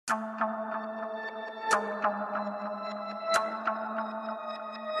Yeah.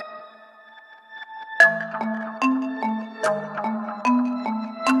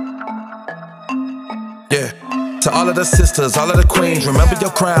 To all of the sisters, all of the queens, remember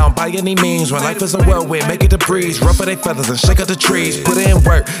your crown by any means. When life is a whirlwind, make it a breeze. Ruffle their feathers and shake up the trees. Put in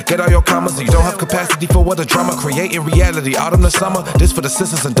work, get all your commas. You don't have capacity for what a drama. Creating reality, autumn to summer. This for the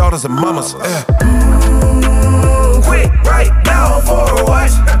sisters and daughters and mamas. Quit right now for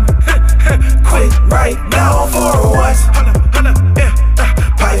what? Quit right now for what?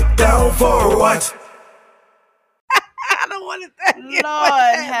 Pipe down for what? I don't want to thank you.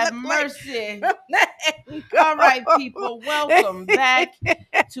 Lord have mercy. All right, people, welcome back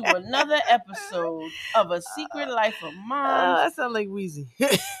to another episode of A Secret Life of Mom. That sounds like Wheezy.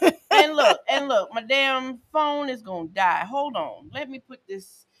 and look, my damn phone is gonna die. Hold on, let me put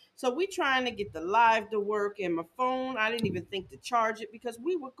this. So we trying to get the live to work, and my phone, I didn't even think to charge it because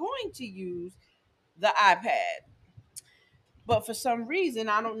we were going to use the iPad. But for some reason,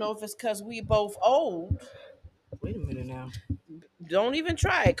 I don't know if it's because we both old. Wait a minute now. Don't even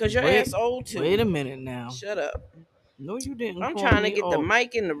try it because your ass old too. Wait a minute now. Shut up. No, you didn't. I'm trying to get the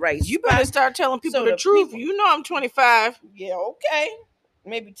mic in the right You spot. better start telling people the truth. People, you know I'm 25. Yeah, okay.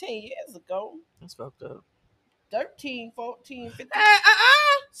 Maybe 10 years ago. That's fucked up. 13, 14, 15.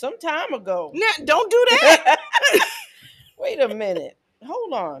 Some time ago. Nah, don't do that. Wait a minute.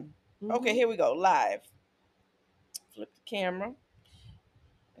 Hold on. Okay, here we go. Live. Flip the camera.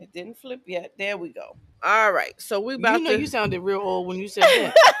 It didn't flip yet. There we go. All right. So we about you sounded real old when you said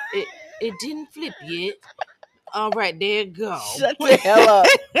that. it didn't flip yet. All right, there you go. Shut the hell up.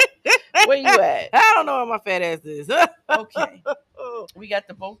 Where you at? I don't know where my fat ass is. Okay. We got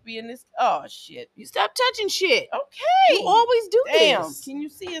to both be in this. Oh, shit. You stop touching shit. Okay. You always do Damn. this. Can you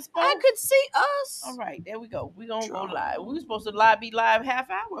see us both? I could see us. All right. There we go. We're going to go live. We were supposed to be live half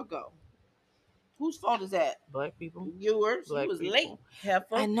hour ago. Whose fault is that? Black people. Yours. You was people. late,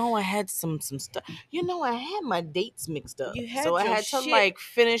 heifer. I know I had some stuff. You know, I had my dates mixed up. You had so I your had to shit.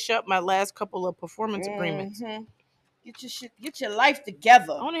 finish up my last couple of performance agreements. Get your shit, get your life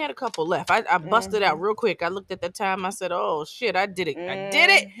together. I only had a couple left. I busted out real quick. I looked at the time. I said, "Oh shit, I did it! I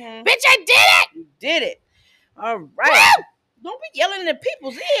did it, bitch! I did it! You did it! All right. Woo! Don't be yelling in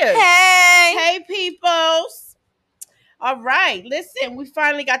people's ears. Hey, peoples! All right, listen. We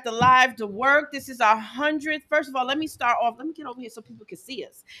finally got the live to work. This is our 100th. First of all, let me start off. Let me get over here so people can see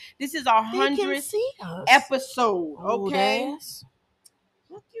us. This is our 100th episode. Okay.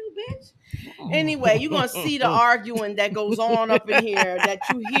 Fuck you, bitch. Anyway, you're gonna see the arguing that goes on up in here that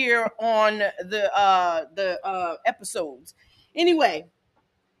you hear on the episodes. Anyway,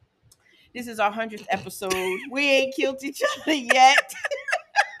 this is our 100th episode. We ain't killed each other yet.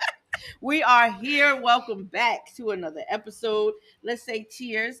 We are here. Welcome back to another episode. Let's say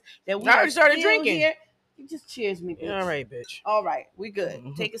cheers. That we already started drinking. Here. You just cheers me, bitch. All right, bitch. All right, we good.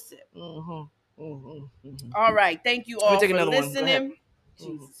 Mm-hmm. Take a sip. Mm-hmm. Mm-hmm. All right, thank you all for listening. Mm-hmm.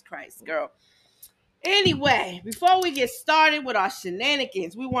 Jesus Christ, girl. Anyway, before we get started with our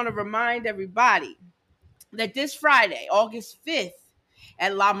shenanigans, we want to remind everybody that this Friday, August 5th,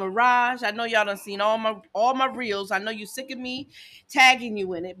 at La Mirage, I know y'all done seen all my reels. I know you sick of me tagging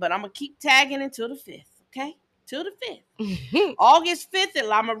you in it, but I'm gonna keep tagging until the 5th, okay? Till the 5th. August 5th at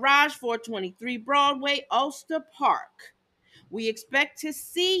La Mirage, 423 Broadway, Ulster Park. We expect to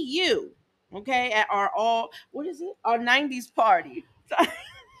see you, okay, at our 90s party.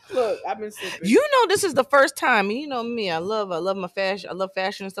 Look, I've been sipping. You know, this is the first time. You know me. I love my fashion. I love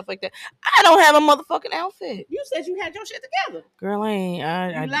fashion and stuff like that. I don't have a motherfucking outfit. You said you had your shit together. Girl, I ain't.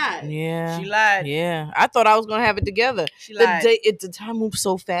 You lied. Yeah. She lied. Yeah. I thought I was gonna have it together. She lied. The time moved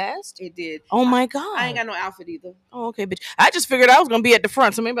so fast. It did. Oh my God. I ain't got no outfit either. Oh, okay, bitch. I just figured I was gonna be at the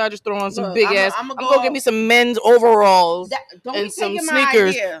front, so maybe I'll just throw on some big ass. I'm gonna go get me some men's overalls and some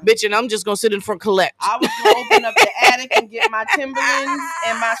sneakers, bitch, and I'm just gonna sit in front collect. I was gonna open up the attic and get my Timberlands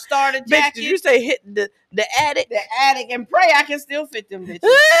and my starter jacket. Bitch, did you say hit the attic? The attic, and pray I can still fit them bitches.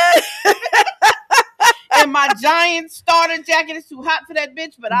 And my giant starter jacket is too hot for that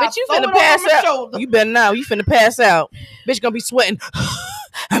bitch, but I'll you throw finna it pass over my out. shoulder. You better now. You finna pass out. Bitch gonna be sweating.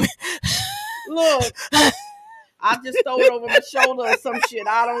 Look, I'll just throw it over my shoulder or some shit.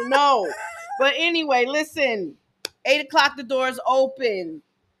 I don't know. But anyway, listen. 8 o'clock, the doors open.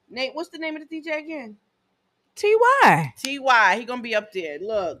 Nate, what's the name of the DJ again? T.Y. T.Y. He gonna be up there.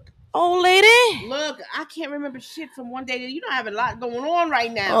 Look. Old lady. Look, I can't remember shit from one day. You don't have a lot going on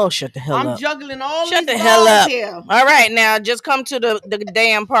right now. Oh, shut the hell up. I'm juggling all Shut these the hell up. here. All right, now just come to the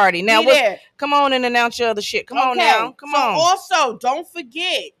damn party. Now, come on and announce your other shit. Come on now. Come on. Also, don't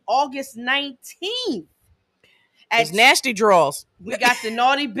forget, August 19th It's nasty draws. We got the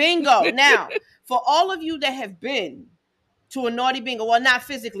naughty bingo. Now, for all of you that have been to a naughty bingo, well, not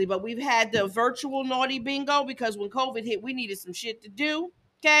physically, but we've had the virtual naughty bingo because when COVID hit, we needed some shit to do.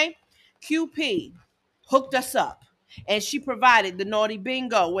 Okay, QP hooked us up. And she provided the naughty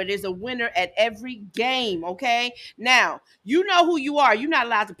bingo where there's a winner at every game, okay? Now, you know who you are. You're not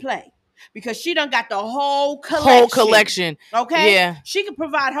allowed to play because she done got the whole collection. Okay? Yeah. She can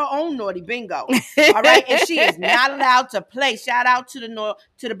provide her own naughty bingo. All right? And she is not allowed to play. Shout out to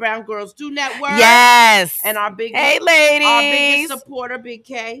the Brown Girls Do Network. Yes. And our big Hey, ladies. Our biggest supporter, Big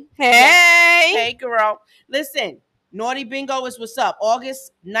K. Hey. Yes. Hey, girl. Listen. Naughty Bingo is what's up.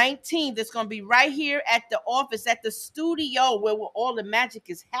 August 19th. It's going to be right here at the office, at the studio where all the magic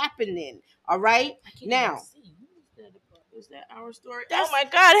is happening. All right? Now. Is that our story? Oh, my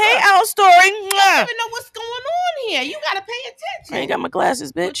God. Hey, our story. I don't even know what's going on here. You got to pay attention. I ain't got my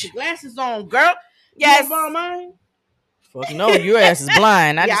glasses, bitch. Put your glasses on, girl. Yes. You borrow mine? Fuck no, your ass is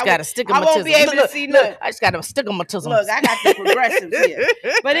blind. I just got astigmatism. I won't be able to see nothing. I just got astigmatism. Look, I got the progressives here.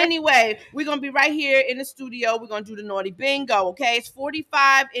 But anyway, we're going to be right here in the studio. We're going to do the naughty bingo, okay? It's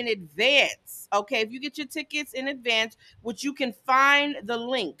 $45 in advance, okay? If you get your tickets in advance, which you can find the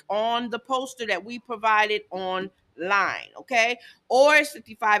link on the poster that we provided online, okay? Or it's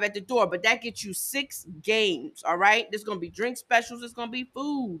 $55 at the door, but that gets you 6 games, all right? There's going to be drink specials. There's going to be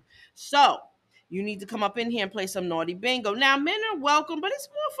food. So you need to come up in here and play some naughty bingo. Now, men are welcome, but it's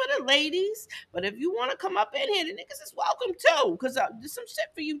more for the ladies. But if you want to come up in here, the niggas is welcome too, because there's some shit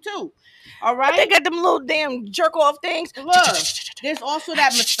for you too. All right? They got them little damn jerk off things. Look, there's also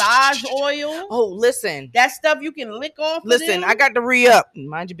that massage oil. Oh, listen. That stuff you can lick off. Listen, I got to re-up.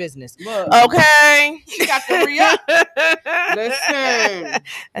 Mind your business. Look, okay. She got to re-up. Listen.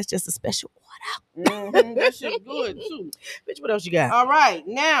 That's just a special order. That shit good too. Bitch, what else you got? All right,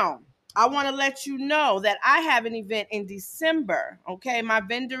 now. I want to let you know that I have an event in December, okay? My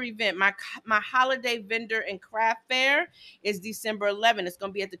vendor event, my holiday vendor and craft fair is December 11th. It's going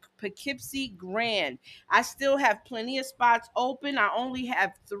to be at the Poughkeepsie Grand. I still have plenty of spots open. I only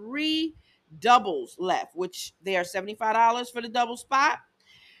have 3 doubles left, which they are $75 for the double spot.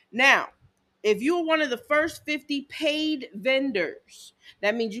 Now, if you're one of the first 50 paid vendors,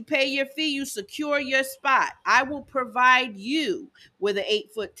 that means you pay your fee, you secure your spot. I will provide you with an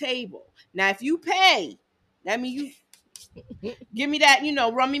 8-foot table. Now, if you pay, that means you give me that,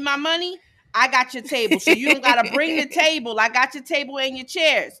 run me my money. I got your table. So you don't got to bring the table. I got your table and your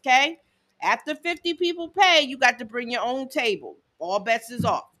chairs, okay? After 50 people pay, you got to bring your own table. All bets is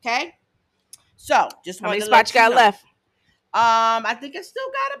off, okay? So, just wanted to let you know. How many spots you got left? I think I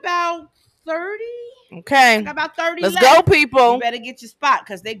still got about 30. Okay. I got about 30 Let's left. go, people. You better get your spot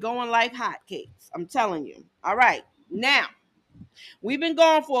because they're going like hotcakes. I'm telling you. All right. Now, we've been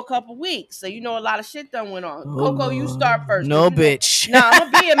gone for a couple weeks, so a lot of shit done went on. Coco, you start first. No, bitch. No, I'm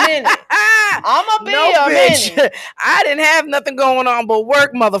going to be a minute. I'm going to be a minute. I didn't have nothing going on but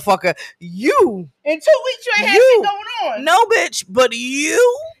work, motherfucker. You. In 2 weeks, you ain't had shit going on. No, bitch, but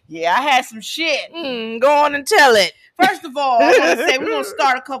you. Yeah, I had some shit. Go on and tell it. First of all, I want to say we're going to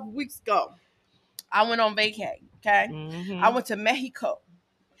start a couple weeks ago. I went on vacay, okay? I went to Mexico.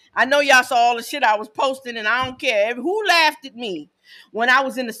 I know y'all saw all the shit I was posting, and I don't care. Who laughed at me when I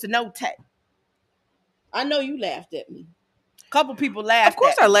was in the cenote? I know you laughed at me. A couple people laughed. Of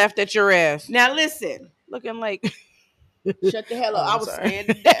course I laughed at your ass. Now listen. Looking like... Shut the hell up. I was scared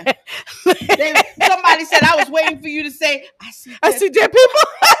to death. Somebody said I was waiting for you to say, I see dead people.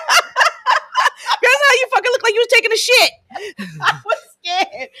 That's how you fucking look like you was taking a shit. I was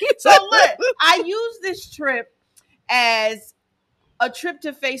scared. So look, I use this trip as a trip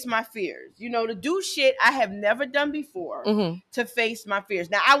to face my fears. To do shit I have never done before to face my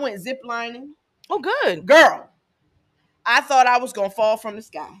fears. Now, I went ziplining. Oh, good. Girl, I thought I was going to fall from the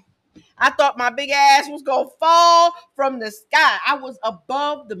sky. I thought my big ass was going to fall from the sky. I was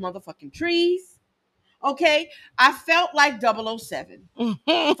above the motherfucking trees. Okay? I felt like 007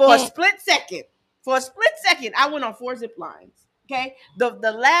 for a split second. I went on 4 zip lines. Okay?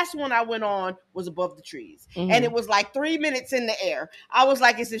 The last one I went on was above the trees. And it was like 3 minutes in the air. I was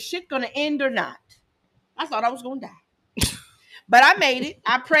like, is this shit going to end or not? I thought I was going to die. But I made it.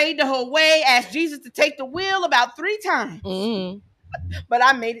 I prayed the whole way, asked Jesus to take the wheel about 3 times. But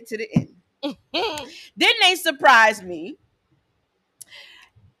I made it to the end. Then they surprised me.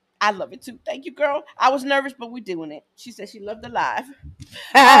 I love it too. Thank you, girl. I was nervous, but we're doing it. She said she loved the live.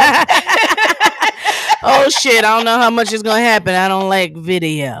 Oh, shit. I don't know how much is going to happen. I don't like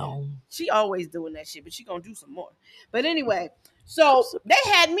video. She always doing that shit, but she going to do some more. But anyway, so they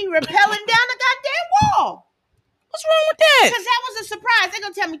had me rappelling down the goddamn wall. What's wrong with that? Because that was a surprise. They're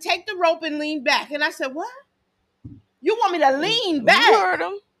going to tell me, take the rope and lean back. And I said, what? You want me to lean back? You heard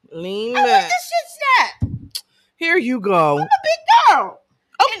him. Lean back. What this shit snap? Here you go. I'm a big girl.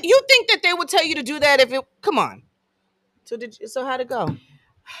 Oh, you think that they would tell you to do that if it? Come on. So how'd it go?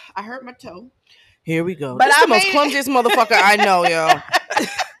 I hurt my toe. Here we go. But this is the most clumsiest motherfucker I know, yo.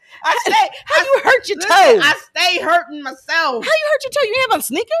 How you hurt your toe? I stay hurting myself. How you hurt your toe? You have on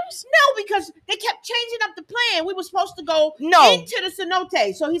sneakers? No, because they kept changing up the plan. We were supposed to go into the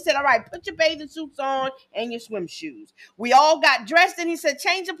cenote. So he said, all right, put your bathing suits on and your swim shoes. We all got dressed and he said,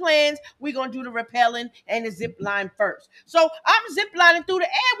 change the plans. We're going to do the rappelling and the zip line first. So I'm zip lining through the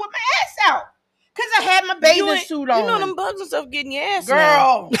air with my ass out. Because I had my bathing suit on. You know them bugs and stuff getting your ass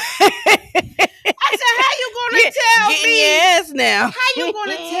Girl. I said, how you gonna tell me? Your ass now. How you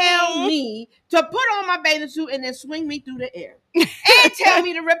gonna tell me to put on my bathing suit and then swing me through the air and tell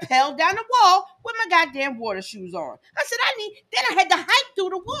me to rappel down the wall with my goddamn water shoes on? I said, then I had to hike through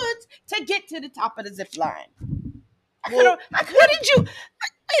the woods to get to the top of the zip line. Wait a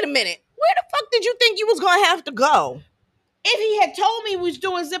minute. Where the fuck did you think you was gonna have to go? If he had told me we was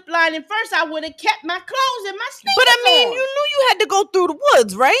doing zip lining first, I would have kept my clothes and my sneakers. But I mean, you knew you had to go through the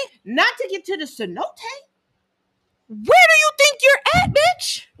woods, right? Not to get to the cenote. Where do you think you're at,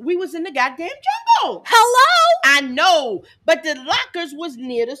 bitch? We was in the goddamn jungle. Hello? I know, but the lockers was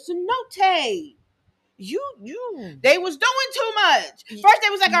near the cenote. They was doing too much. First, they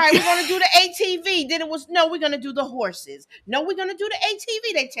was like, all right, we're going to do the ATV. Then it was, no, we're going to do the horses. No, we're going to do the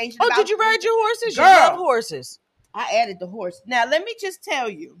ATV. They changed it. Oh, did you ride your horses? Girl, you love horses. I added the horse. Now, let me just tell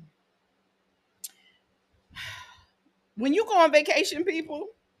you. When you go on vacation, people,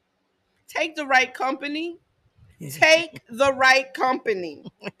 take the right company. Take the right company.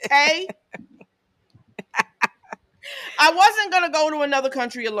 Okay? I wasn't going to go to another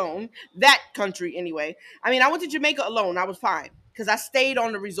country alone. That country, anyway. I mean, I went to Jamaica alone. I was fine because I stayed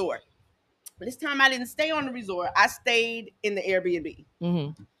on the resort. But this time I didn't stay on the resort. I stayed in the Airbnb.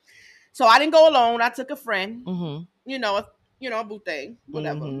 Mm-hmm. So I didn't go alone. I took a friend. Mm-hmm. You know, a boo thing,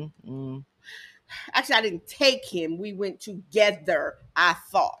 whatever. Mm-hmm. Mm-hmm. Actually, I didn't take him. We went together, I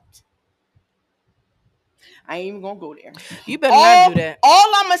thought. I ain't even going to go there. You better not do that.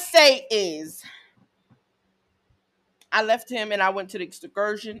 All I'm going to say is I left him and I went to the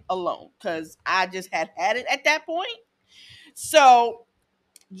excursion alone because I just had it at that point. So,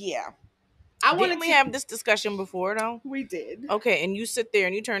 yeah. Didn't we have this discussion before, though? We did. Okay, and you sit there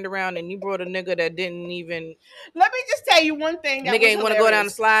and you turned around and you brought a nigga that didn't even... Let me just tell you one thing. Nigga ain't want to go down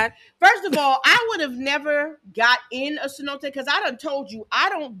the slide? First of all, I would have never got in a cenote because I done told you I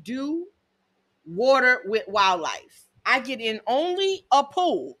don't do water with wildlife. I get in only a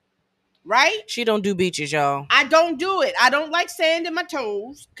pool. Right? She don't do beaches, y'all. I don't do it. I don't like sand in my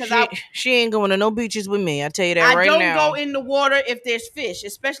toes. She ain't going to no beaches with me. I tell you that right now. I don't go in the water if there's fish,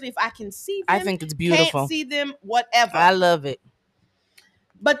 especially if I can see them. I think it's beautiful. Can't see them, whatever. I love it.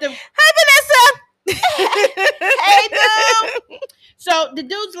 But Hi, Vanessa! Hey, dude! So the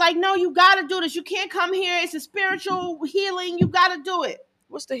dude's like, no, you got to do this. You can't come here. It's a spiritual healing. You got to do it.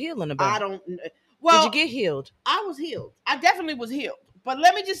 What's the healing about? I don't know. Well, did you get healed? I was healed. I definitely was healed. But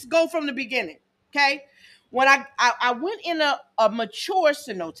let me just go from the beginning, okay? When I went in a mature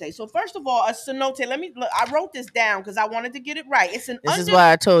cenote. So first of all, a cenote, I wrote this down because I wanted to get it right. This is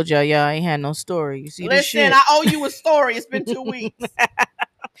why I told y'all ain't had no story. You see this shit? Listen, I owe you a story. It's been 2 weeks.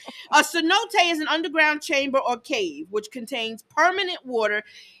 A cenote is an underground chamber or cave which contains permanent water.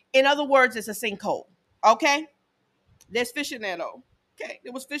 In other words, it's a sinkhole, okay? There's fish in there, though. Okay,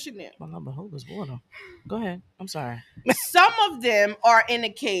 there was fish in there. Well, I hope it's water. Go ahead. I'm sorry. Some of them are in a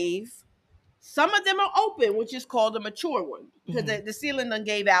cave. Some of them are open, which is called a mature one. Because the ceiling done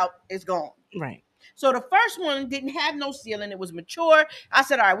gave out, it's gone. Right. So the first one didn't have no ceiling. It was mature. I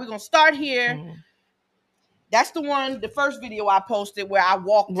said, all right, we're going to start here. Mm-hmm. That's the first video I posted where I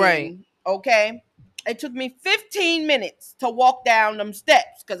walked in. Okay. It took me 15 minutes to walk down them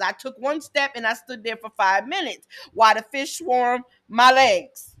steps because I took one step and I stood there for 5 minutes while the fish swarmed my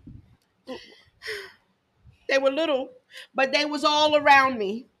legs. They were little, but they was all around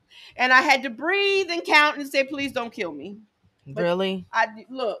me. And I had to breathe and count and say, please don't kill me. Really?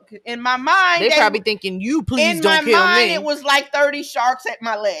 Look, in my mind. They probably thinking, you please don't kill me. In my mind, it was like 30 sharks at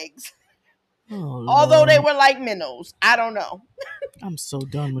my legs. Oh, although they were like minnows. I don't know. I'm so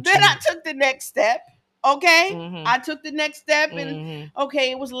done with you. Then I took the next step. Okay. Mm-hmm. I took the next step and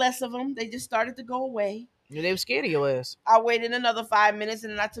okay, it was less of them. They just started to go away. Yeah, they were scared of your ass. I waited another 5 minutes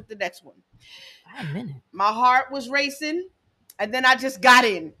and then I took the next one. 5 minutes. My heart was racing and then I just got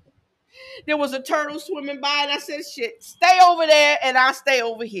in. There was a turtle swimming by and I said, shit, stay over there and I'll stay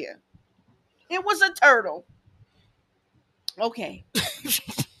over here. It was a turtle. Okay.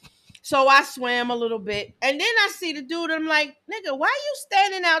 So I swam a little bit. And then I see the dude. I'm like, nigga, why you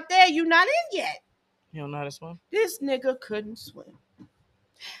standing out there? You not in yet. You don't know how to swim? This nigga couldn't swim.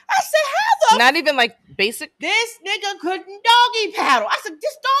 I said, how the... Not even like basic? This nigga couldn't doggy paddle. I said,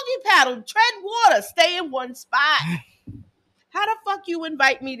 this doggy paddle, tread water, stay in one spot. How the fuck you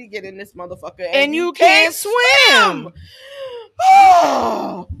invite me to get in this motherfucker and you can't swim?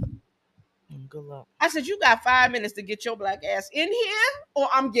 Oh. Good luck. I said, you got 5 minutes to get your black ass in here or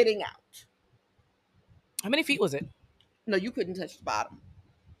I'm getting out. How many feet was it? No, you couldn't touch the bottom.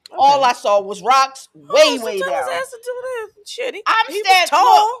 Okay. All I saw was rocks way down. His ass to do this. Shit, he was tall.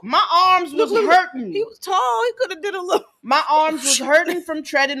 Look, my arms was hurting. He was tall. He could have did a little. My arms was hurting from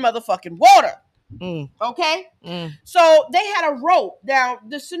treading motherfucking water. Okay? So they had a rope. Now,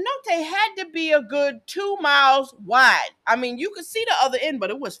 the cenote had to be a good 2 miles wide. I mean, you could see the other end,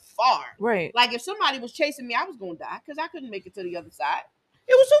 but it was far. Right. Like, if somebody was chasing me, I was going to die because I couldn't make it to the other side.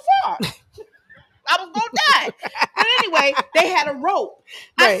 It was so far. I was going to die. But anyway, they had a rope.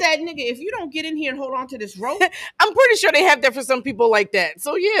 Right. I said, nigga, if you don't get in here and hold on to this rope. I'm pretty sure they have that for some people like that.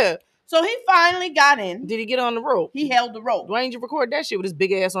 So, yeah. So he finally got in. Did he get on the rope? He held the rope. Why didn't you record that shit with his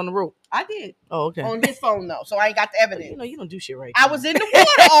big ass on the rope? I did. Oh, okay. On his phone, though. So I ain't got the evidence. You know, you don't do shit right. I was in the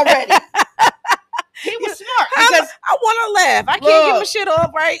water already. He was smart. Because I want to laugh. I can't get my shit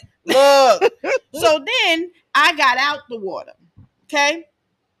off right. Look. So then I got out the water. Okay?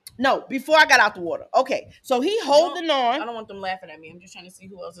 No, before I got out the water. Okay. So he holding on. I don't want them laughing at me. I'm just trying to see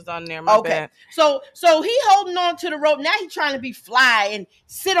who else is on there. My bad. So he holding on to the rope. Now he's trying to be fly and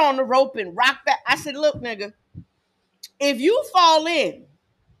sit on the rope and rock back. I said, look, nigga, if you fall in,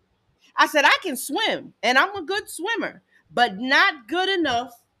 I said, I can swim and I'm a good swimmer, but not good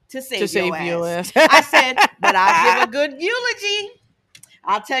enough to save your ass. I said, but I'll give a good eulogy.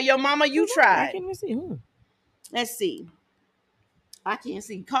 I'll tell your mama you tried. I can't even see. Let's see. I can't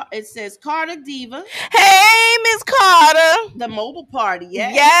see. It says Carter Diva. Hey, Miss Carter. The mobile party,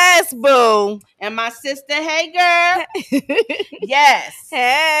 yes. Yes, boo. And my sister, hey, girl. Yes.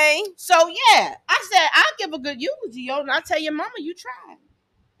 Hey. So, yeah. I said, I'll give a good eulogy, yo, and I'll tell your mama you tried.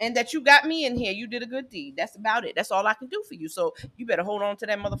 And that you got me in here. You did a good deed. That's about it. That's all I can do for you. So, you better hold on to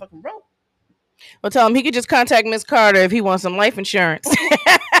that motherfucking rope. Well, tell him he could just contact Miss Carter if he wants some life insurance.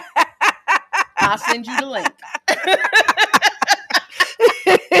 I'll send you the link.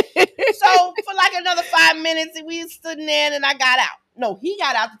 So for like another 5 minutes, we stood there and I got out. No, he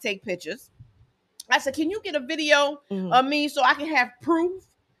got out to take pictures. I said, can you get a video of me so I can have proof?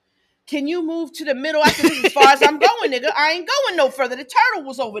 Can you move to the middle? I said, this is as far as I'm going, nigga. I ain't going no further. The turtle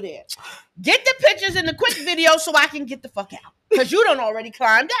was over there. Get the pictures in the quick video so I can get the fuck out. Because you done already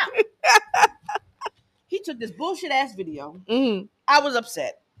climbed out. He took this bullshit ass video. I was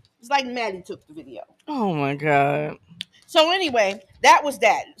upset. It's like Maddie took the video. Oh my God. So anyway, that was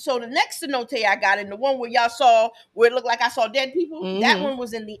that. So the next cenote I got in, the one where y'all saw, where it looked like I saw dead people, that one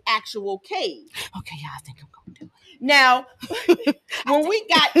was in the actual cave. Okay, yeah, I think I'm going to do it. Now, when we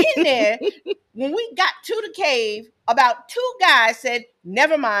got in there, when we got to the cave, about 2 guys said,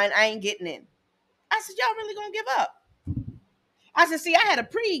 never mind, I ain't getting in. I said, y'all really gonna give up? I said, see, I had a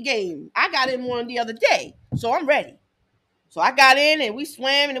pre-game. I got in one the other day, so I'm ready. So I got in and we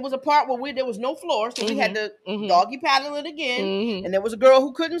swam, and it was a part where there was no floor, so we had to doggy paddle it again. And there was a girl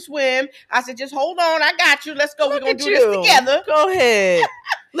who couldn't swim. I said, just hold on, I got you. Let's go. We're going to do this together. Go ahead.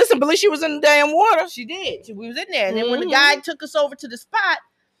 Listen, but at least she was in the damn water. She did. We was in there. And then when the guy took us over to the spot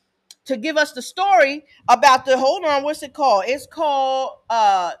to give us the story about what's it called? It's called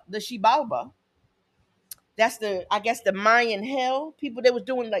the Xibalba. That's I guess the Mayan hell. People that was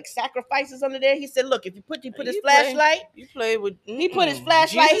doing like sacrifices under there. He said, look, if he put his flashlight. You play with. He put his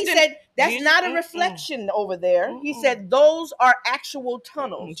flashlight. He said, that's not a reflection over there. He said, those are actual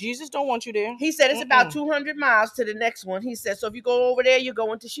tunnels. Jesus don't want you there. He said, it's about 200 miles to the next one. He said, so if you go over there, you're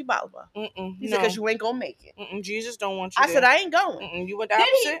going to Xibalba. He said, because you ain't going to make it. Jesus don't want you there. I said, I ain't going. You went the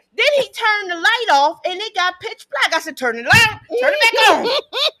opposite? Then he turned the light off and it got pitch black. I said, turn it on. Turn it back on.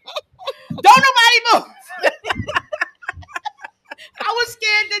 Don't nobody move. I was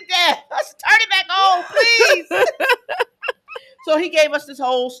scared to death. Let's turn it back on, please. So he gave us this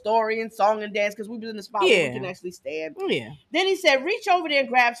whole story and song and dance because we was in the spot where we can actually stand. Yeah. Then he said, reach over there and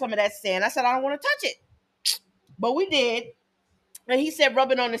grab some of that sand. I said, I don't want to touch it. But we did. And he said,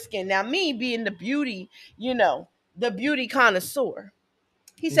 rub it on the skin. Now, me being the beauty, the beauty connoisseur.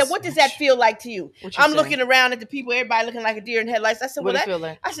 He said, what does that feel like to you? I'm looking around at the people, everybody looking like a deer in headlights. I said, what feel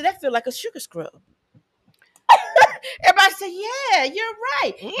like? I said, that feel like a sugar scrub. Everybody said, yeah, you're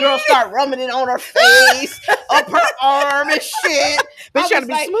right. Girl start rubbing it on her face, up her arm and shit. But trying to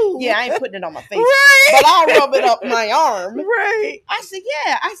be smooth. Yeah, I ain't putting it on my face. Right. But I'll rub it up my arm. Right. I said,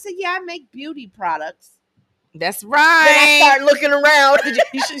 I make beauty products. That's right. Then I start looking around.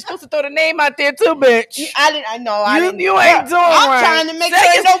 You're supposed to throw the name out there too, bitch. I didn't. You ain't doing I'm right. trying to make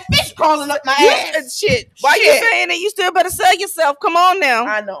sure ain't no fish crawling up my ass. Shit. Why you saying it? You still better sell yourself. Come on now.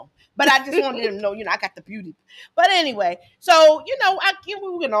 I know. But I just wanted them to know, I got the beauty. But anyway, so, we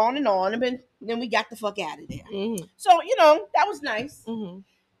went on, and then we got the fuck out of there. Mm-hmm. So, that was nice. Mm-hmm.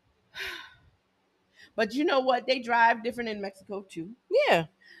 But you know what? They drive different in Mexico, too. Yeah.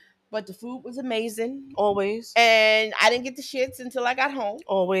 But the food was amazing. Always. And I didn't get the shits until I got home.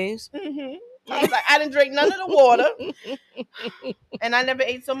 Always. Mm-hmm. I was like, I didn't drink none of the water. And I never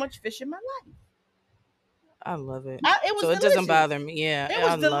ate so much fish in my life. I love it. It was delicious. It doesn't bother me. Yeah. It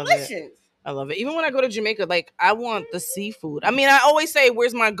was delicious. I love it. Even when I go to Jamaica, I want the seafood. I mean, I always say,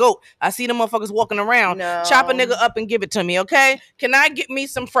 where's my goat? I see the motherfuckers walking around. No. Chop a nigga up and give it to me, okay? Can I get me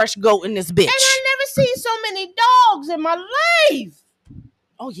some fresh goat in this bitch? And I never seen so many dogs in my life.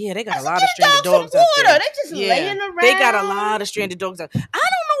 Oh, yeah, they got a lot of stranded dogs out there. They just laying around. They got a lot of stranded dogs out there. I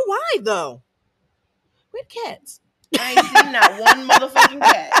don't know why, though. Where the cats? I ain't seen not one motherfucking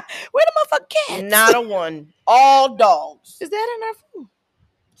cat. Where the motherfucking cats? Not a one. All dogs. Is that in our food?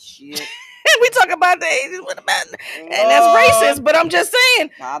 Shit. We talk about the Asians, and that's racist, but I'm just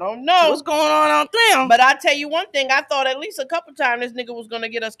saying. I don't know. What's going on out there? But I tell you one thing, I thought at least a couple times this nigga was going to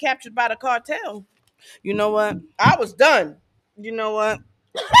get us captured by the cartel. You know what? I was done. You know what?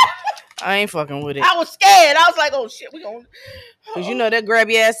 I ain't fucking with it. I was scared. I was like, oh shit, we gonna. Cause they'll grab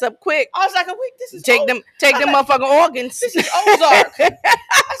your ass up quick. I was like, wait, this is take them motherfucking organs. This is Ozark. I said,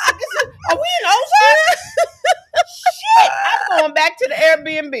 are we in Ozark? Shit, I'm going back to the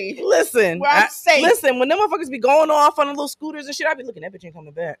Airbnb. Listen, where I'm safe. Listen, when them motherfuckers be going off on the little scooters and shit, I be looking, that bitch ain't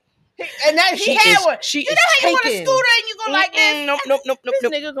coming back. And that he had one. She you know how you want a scooter and you go like this? Nope.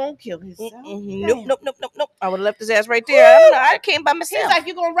 This nigga gonna kill himself. Nope. I would have left his ass right there. I don't know. I came by myself. He's like,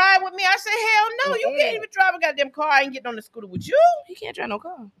 you gonna ride with me? I said, hell no. You can't even drive a goddamn car. I ain't getting on the scooter with you. He can't drive no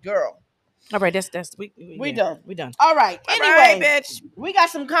car. Girl. All right, that's we done. We done. All right. Anyway, right, bitch. We got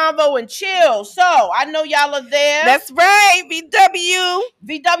some convo and chill. So I know y'all are there. That's right.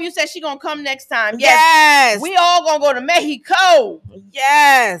 VW says she gonna come next time. Yes. We all gonna go to Mexico.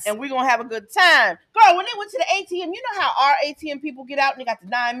 Yes. And we gonna have a good time. Girl, when they went to the ATM, you know how our ATM people get out and they got the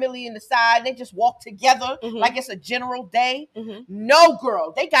 9 milli in the side and they just walk together like it's a general day? Mm-hmm. No,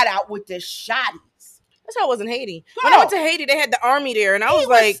 girl. They got out with the shotties. That's how it was in Haiti. Girl, when I went to Haiti, they had the army there, and I was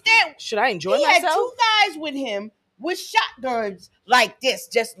like, should I enjoy myself? He had 2 guys with him with shotguns like this,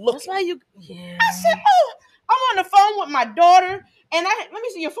 just looking. That's why you... Yeah. I said, I'm on the phone with my daughter, and let me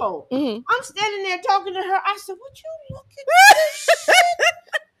see your phone. Mm-hmm. I'm standing there talking to her. I said, what you looking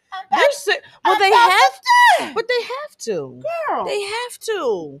at this shit? Well, they have to. Girl. They have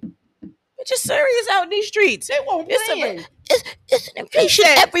to. They're just serious out in these streets. They won't play. It's an inflation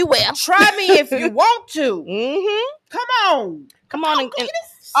everywhere. Try me if you want to. Mm-hmm. Come on.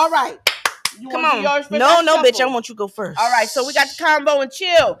 All right. Come on. No, bitch. I want you to go first. All right. So we got the combo and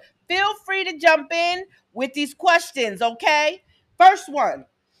chill. Feel free to jump in with these questions, okay? First one.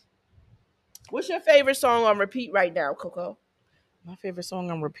 What's your favorite song on repeat right now, Coco? My favorite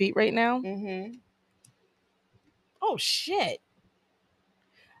song on repeat right now? Mm-hmm. Oh, shit.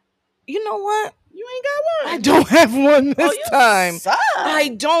 You know what? You ain't got one. I don't have one this time. Suck. I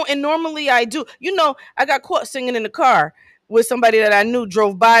don't, and normally I do. I got caught singing in the car with somebody that I knew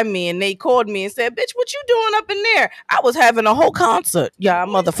drove by me, and they called me and said, "Bitch, what you doing up in there?" I was having a whole concert, y'all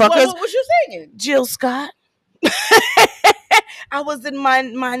motherfuckers. What was you singing? Jill Scott. I was in my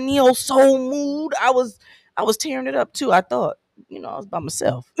neo soul mood. I was tearing it up too. I thought, I was by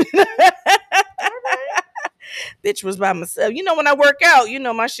myself. Bitch was by myself. When I work out,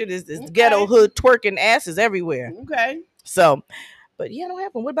 my shit is this ghetto hood twerking asses everywhere. Okay. So, but yeah, I don't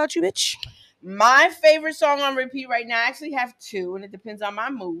have one. What about you, bitch? My favorite song on repeat right now, I actually have 2, and it depends on my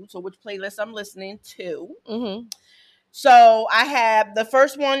mood. So which playlist I'm listening to. Mm-hmm. So I have, the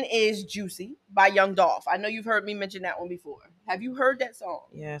first one is Juicy by Young Dolph. I know you've heard me mention that one before. Have you heard that song?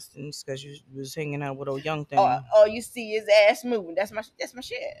 Yes, and it's because you was hanging out with old Young thing. Oh, you see his ass moving. That's my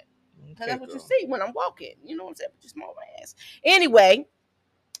shit. Because that's what you see when I'm walking. You know what I'm saying? With your small ass. Anyway,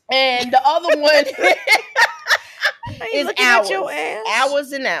 and the other one is Hours. Your ass.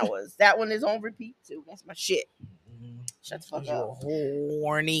 Hours and Hours. That one is on repeat too. That's my shit. Shut the fuck up.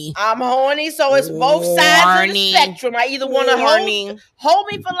 Horny. I'm horny, so it's both sides of the spectrum. I either want to hold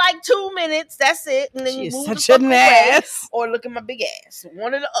me for like 2 minutes, that's it, and then you move such an ass, or look at my big ass.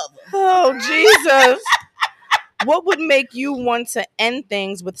 One or the other. Oh, Jesus. What would make you want to end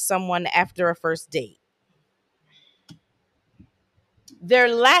things with someone after a first date? their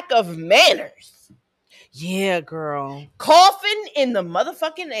lack of manners. Yeah, girl. Coughing in the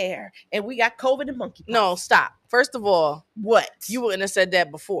motherfucking air, and we got COVID and monkeypox. No, stop. First of all, what? You wouldn't have said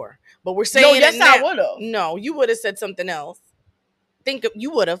that before, but we're saying yes, I would have. No, you would have said something else.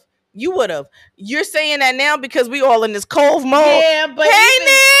 You would have. You're saying that now because we all in this cold mode. Yeah, but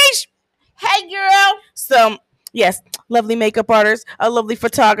Nish! Hey, girl. Yes, lovely makeup artist, a lovely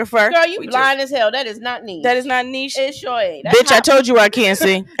photographer. Girl, you blind as hell. That is not Niche. That is not Niche. It sure ain't. Bitch, I told you I can't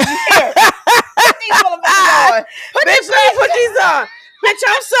see. Put these motherfuckers on. Put these on. Bitch,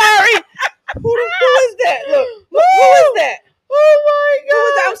 I'm sorry. Who is that? Look, who is that? Oh my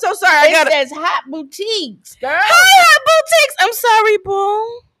God. I'm so sorry. It says Hot Boutiques, girl. Hi, Hot Boutiques. I'm sorry,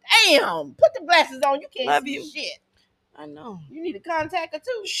 boo. Damn. Put the glasses on. You can't see shit. I know. You need a contactor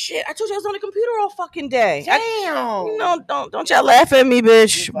too. Shit, I told you I was on the computer all fucking day. Damn. Don't y'all laugh at me,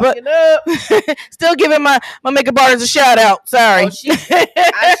 bitch. But up. Still giving my makeup artist a shout out. Sorry.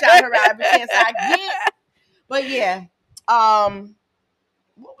 I shout her out every chance I get. But yeah.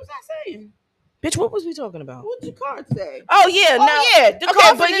 What was I saying? Bitch, what was we talking about? What'd your card say? Oh yeah, the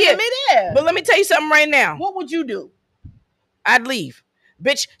card in the midair. But let me tell you something right now. What would you do? I'd leave.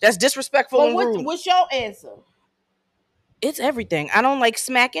 Bitch, that's disrespectful and rude. What's your answer? It's everything. I don't like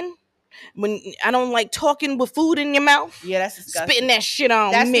smacking. I don't like talking with food in your mouth. Yeah, that's disgusting. Spitting that shit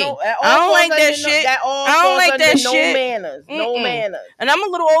on me. I don't like that shit. I don't like that shit. No manners. No manners. And I'm a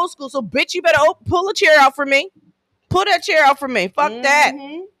little old school, so bitch, you better pull a chair out for me. Pull that chair out for me. Fuck that.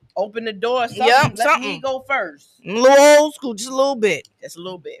 Open the door. Let me go first. I'm a little old school, just a little bit. Just a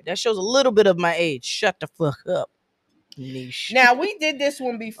little bit. That shows a little bit of my age. Shut the fuck up. Niche. Now, we did this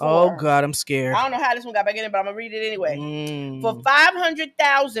one before. Oh, God, I'm scared. I don't know how this one got back in it, but I'm going to read it anyway. For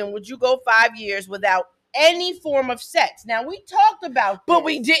 $500,000, would you go 5 years without any form of sex? Now, we talked about this. But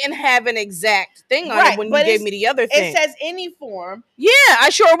we didn't have an exact thing on it when you gave me the other thing. It says any form. Yeah, I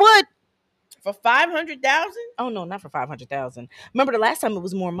sure would. For $500,000? Oh, no, not for $500,000. Remember the last time it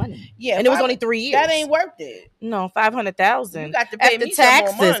was more money. Yeah. And it was only 3 years. That ain't worth it. No, $500,000. You got to pay me some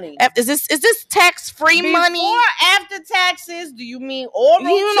more money. Is this tax-free money? Before, after taxes, do you mean oral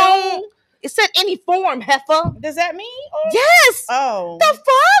too? It said any form, heifer. Does that mean? Yes. Oh. The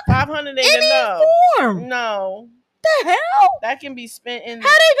fuck? 500 ain't any enough. Form. No. The hell? That can be spent in. How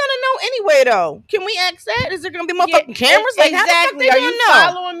they gonna know anyway though? Can we ask that? Is there gonna be motherfucking cameras? Exactly. How the fuck they Are gonna you know?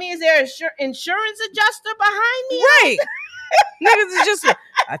 following me? Is there an insurance adjuster behind me? Right. Niggas is just.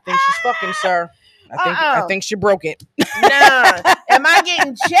 I think she's fucking, sir. I think she broke it. Nah. Am I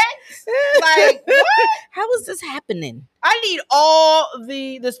getting checks? Like what? How is this happening? I need all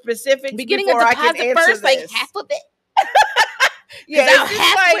the specifics beginning before a I can deposit answer first, this. like half of it. Yeah, I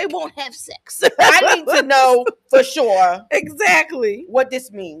halfway won't have sex. I need to know for sure exactly what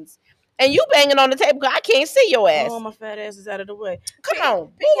this means. And you banging on the table because I can't see your ass. Oh, my fat ass is out of the way. Come on,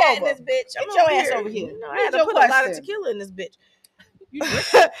 move over. This bitch. Get your ass over here. No, I had to put a lot of tequila in this bitch.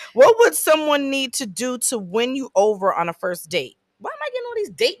 What would someone need to do to win you over on a first date? Why am I getting all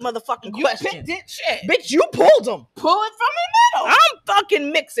these date motherfucking questions? You picked it, shit. Bitch, you pulled them. Pull it from the middle. I'm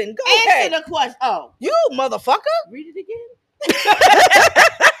fucking mixing. Go ahead. Answer the question. Oh. You motherfucker. Read it again.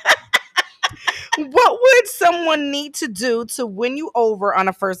 What would someone need to do to win you over on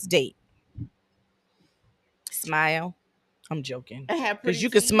a first date? Smile. I'm joking. Because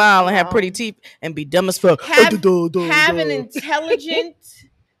you can smile and have pretty teeth and be dumb as fuck. Have an intelligent,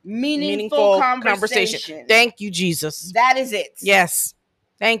 meaningful conversation. Thank you, Jesus. That is it. Yes.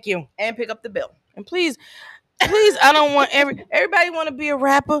 Thank you. And pick up the bill. And please, I don't want everybody want to be a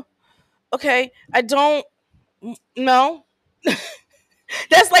rapper. Okay. I don't. No.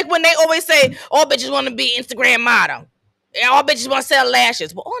 That's like when they always say all bitches want to be Instagram model. All bitches want to sell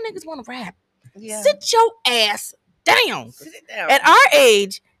lashes. But all niggas want to rap. Yeah. Sit your ass down. Sit down. At our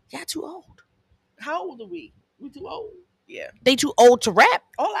age, y'all too old. How old are we? We too old? Yeah. They too old to rap.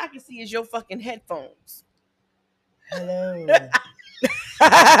 All I can see is your fucking headphones. Hello.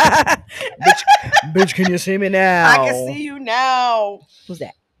 bitch, can you see me now? I can see you now. Who's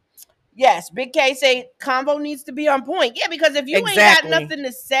that? Yes, Big K say Convo needs to be on point. Yeah, because if you ain't got nothing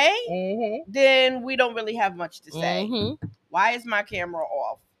to say, then we don't really have much to say. Why is my camera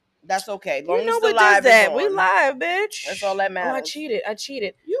off? That's okay. Long as the live is on. We live, bitch. That's all that matters. Oh, I cheated. I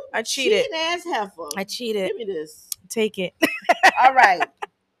cheated. You cheating ass heifer. I cheated. Give me this. Take it. All right.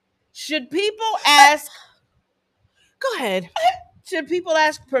 Should people ask? Go ahead. Should people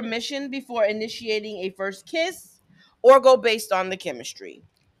ask permission before initiating a first kiss, or go based on the chemistry?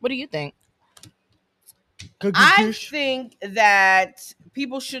 What do you think? I think that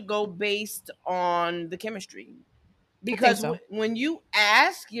people should go based on the chemistry. Because when you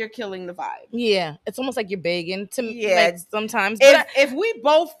ask, you're killing the vibe. Yeah, it's almost like you're begging to. Like, sometimes. If we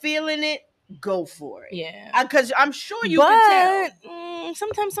both feeling it, go for it. Yeah, because I'm sure you can tell.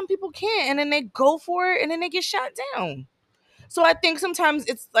 Sometimes some people can't, and then they go for it, and then they get shot down. So I think sometimes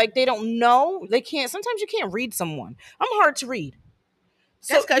it's like they don't know. They can't. Sometimes you can't read someone. I'm hard to read.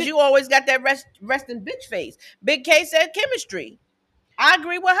 That's because you always got that resting bitch face. Big K said chemistry. I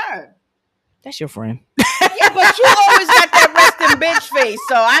agree with her. That's your friend. Yeah, but you always got that resting bitch face,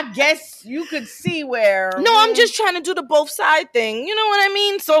 so I guess you could see where. No, I'm just trying to do the both side thing. You know what I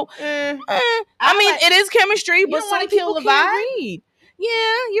mean? So, I mean, it is chemistry, but some people can't read. Yeah,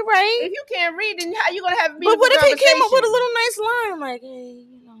 you're right. If you can't read, then how you gonna have? But what if he came up with a little nice line like, "Hey,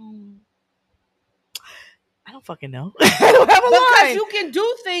 I don't fucking know. I don't have a line." Because you can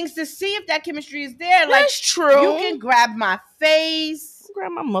do things to see if that chemistry is there. That's true. You can grab my face.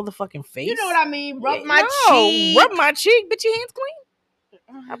 Grab my motherfucking face. You know what I mean? Rub my cheek. Rub my cheek, but your hands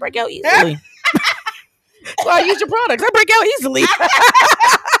clean. I break out easily. So I use your products. I break out easily.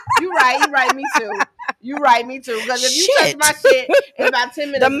 You're right. Me too. Because if you touch my shit in about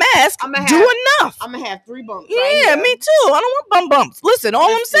 10 minutes, the mask do enough. I'm gonna have 3 bumps. Yeah, me too. I don't want bumps. Listen,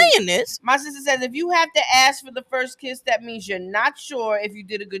 all I'm saying is, my sister says if you have to ask for the first kiss, that means you're not sure if you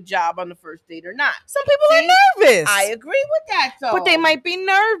did a good job on the first date or not. Some people are nervous. I agree with that, though. But they might be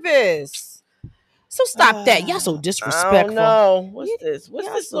nervous. So stop that. Y'all so disrespectful. No. What's this? What's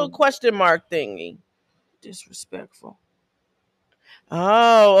this little question mark thingy? Disrespectful.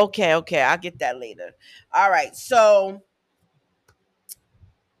 Oh, okay. I'll get that later. All right. So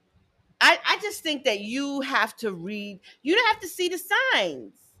I just think that you have to read. You don't have to see the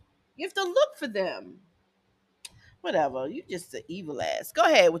signs. You have to look for them. Whatever. You just an evil ass. Go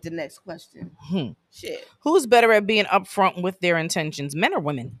ahead with the next question. Shit. Who's better at being upfront with their intentions, men or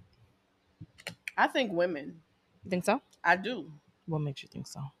women? I think women. You think so? I do. What makes you think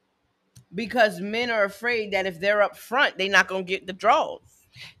so? Because men are afraid that if they're up front, they're not going to get the draws.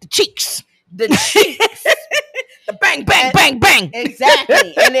 The cheeks. The cheeks. The bang, bang, bang, bang.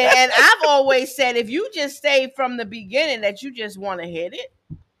 Exactly. And I've always said, if you just say from the beginning that you just want to hit it,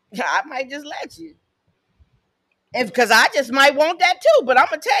 I might just let you. Because I just might want that too. But I'm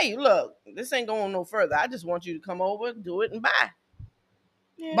going to tell you, look, this ain't going no further. I just want you to come over, do it, and bye.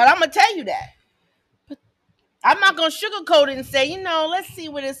 Yeah. But I'm going to tell you that. I'm not going to sugarcoat it and say, let's see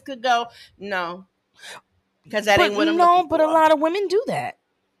where this could go. No. Because that ain't what I'm looking for. But a lot of women do that.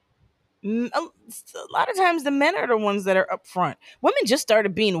 A lot of times the men are the ones that are upfront. Women just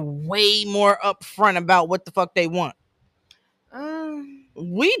started being way more upfront about what the fuck they want.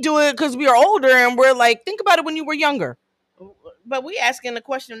 We do it because we are older and we're like, think about it when you were younger. But we asking the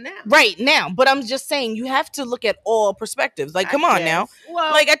question now. Right now. But I'm just saying you have to look at all perspectives. Like, come on now. Well,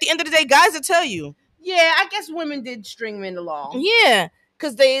 like at the end of the day, guys will tell you. Yeah, I guess women did string men along. Yeah,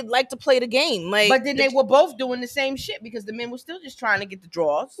 because they like to play the game. Like, but then they were both doing the same shit because the men were still just trying to get the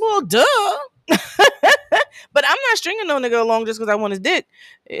draws. Well, duh. But I'm not stringing no nigga along just because I want his dick.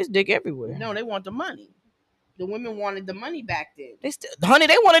 There's dick everywhere. No, they want the money. The women wanted the money back then. Honey,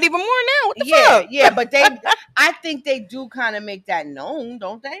 they want it even more now. What the fuck? Yeah, but I think they do kind of make that known,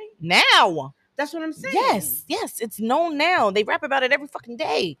 don't they? Now. That's what I'm saying. Yes, it's known now. They rap about it every fucking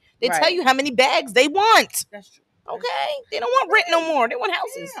day. They tell you how many bags they want. That's true. Okay? They don't want rent no more. They want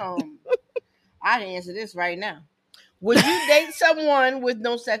houses. I can answer this right now. Would you date someone with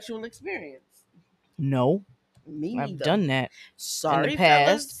no sexual experience? No. Me neither. I've done that in the past,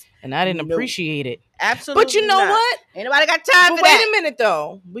 fellas. And I didn't appreciate it. Absolutely. But you know what? Ain't nobody got time for that. Wait a minute,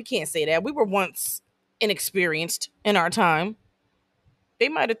 though. We can't say that. We were once inexperienced in our time. They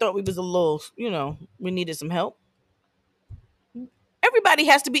might have thought we was a little, we needed some help. Everybody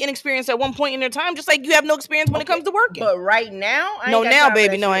has to be inexperienced at one point in their time, just like you have no experience when it comes to working. But right now, I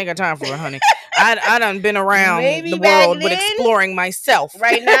ain't got time for it, honey. I done been around the world, but exploring myself.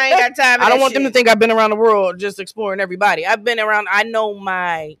 Right now, I ain't got time for I don't want them to think I've been around the world just exploring everybody. I've been around, I know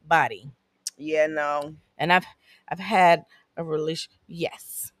my body. Yeah, no. And I've had a relation.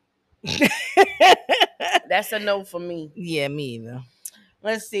 Yes. That's a no for me. Yeah, me either.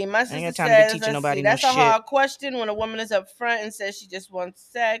 Let's see. My sister ain't got time says, to be teaching nobody that's no a shit. hard question. When a woman is up front and says she just wants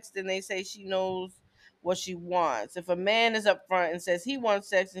sex, then they say she knows what she wants. If a man is up front and says he wants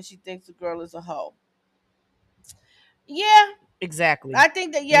sex and she thinks the girl is a hoe. Yeah. Exactly. I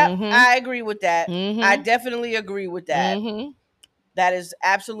think that, I agree with that. I definitely agree with that. That is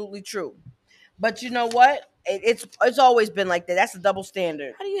absolutely true. But you know what? It's always been like that. That's a double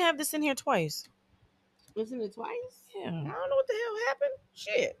standard. How do you have this in here twice? Isn't it twice? Yeah. I don't know what the hell happened.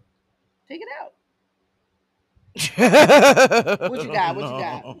 Shit. Take it out. What you got?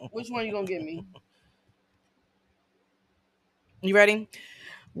 Which one you gonna give me? You ready?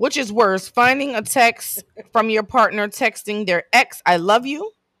 Which is worse, finding a text from your partner texting their ex, I love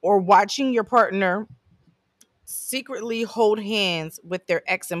you, or watching your partner secretly hold hands with their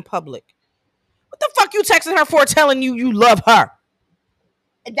ex in public? What the fuck you texting her for telling you love her?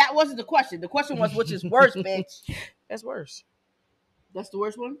 That wasn't the question. The question was, which is worse, bitch? That's worse. That's the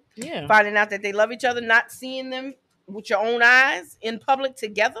worst one? Yeah. Finding out that they love each other, not seeing them with your own eyes in public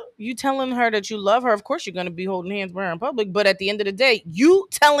together. You telling her that you love her, of course you're going to be holding hands with her in public, but at the end of the day, you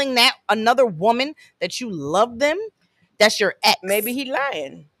telling that another woman that you love them, that's your ex. Maybe he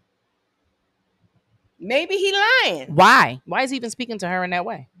lying. Maybe he lying. Why? Why is he even speaking to her in that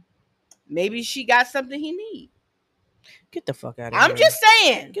way? Maybe she got something he needs. Get the fuck out of here. I'm just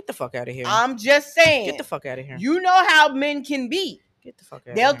saying. Get the fuck out of here. I'm just saying. Get the fuck out of here. You know how men can be. Get the fuck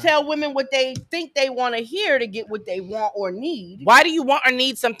out They'll of here. tell women what they think they want to hear to get what they want or need. Why do you want or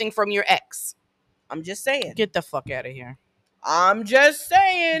need something from your ex? I'm just saying. Get the fuck out of here. I'm just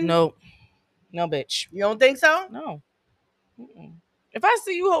saying. No. No, bitch. You don't think so? No. Mm-mm. If I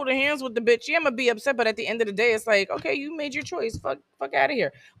see you holding hands with the bitch, yeah, I'm gonna be upset. But at the end of the day, it's like, okay, you made your choice. Fuck out of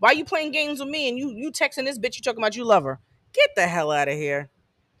here. Why are you playing games with me and you texting this bitch? You talking about you love her? Get the hell out of here.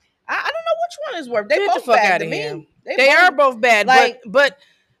 I don't know which one is worse. They Get both the fuck bad out to of me. here. They They are both bad. like- but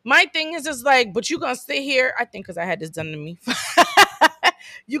my thing is just like, but you gonna sit here? I think because I had this done to me.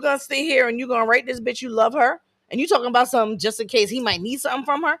 You gonna sit here and you gonna write this bitch you love her, and you talking about something just in case he might need something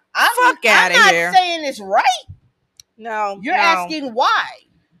from her? Fuck out of here. I'm not saying it's right. No, You're asking why.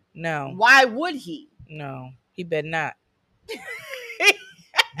 No. Why would he? No, he better not.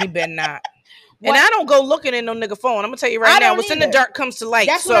 He better not. And I don't go looking in no nigga phone. I'm gonna tell you right now, what's in the dark comes to light.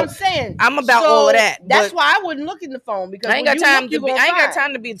 That's so what I'm saying. I'm about all of that. That's why I wouldn't look in the phone, because I ain't got time to be. I ain't got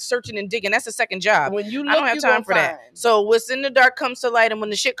time to be searching and digging. That's a second job. When you look, I don't have time for that. So what's in the dark comes to light, and when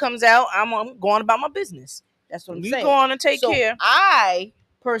the shit comes out, I'm going about my business. That's what I'm you saying. You go on and take care. I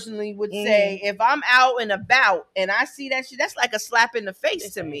personally would say, if I'm out and about and I see that shit, that's like a slap in the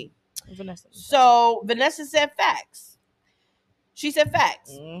face to me. Vanessa. So Vanessa said facts. She said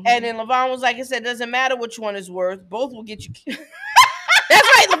facts. Mm-hmm. And then LaVon was like, I said, doesn't matter which one is worth. Both will get you. That's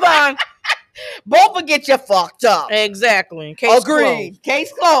right, LaVon. Both will get you fucked up. Exactly. Case Agreed. Closed.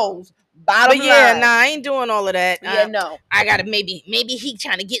 Case closed. Bottom line. Yeah, nah, I ain't doing all of that. Yeah, no. I gotta maybe he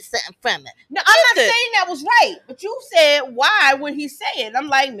trying to get something from it. No, I'm not saying that was right, but you said why would he say it? I'm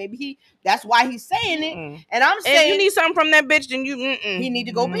like, maybe that's why he's saying it. And I'm saying, if you need something from that bitch, then he need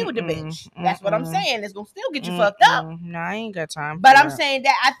to go be with the bitch. That's what I'm saying. It's gonna still get you fucked up. No, I ain't got time. But I'm saying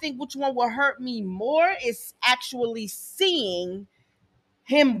that I think which one will hurt me more is actually seeing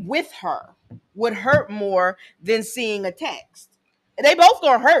him with her would hurt more than seeing a text. They both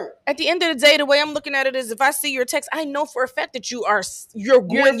gonna hurt. At the end of the day, the way I'm looking at it is, if I see your text, I know for a fact that you're with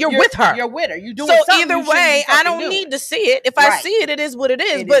her. You're with her. You doing so something. Either way, I don't need to see it. If I see it, it is what it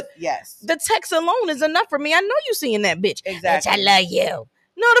is. But yes, the text alone is enough for me. I know you seeing that bitch. Exactly. Bitch, I love you.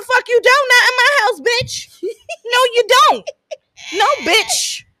 No, the fuck you don't. Not in my house, bitch. No, you don't. No,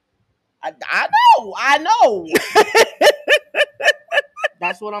 bitch. I know.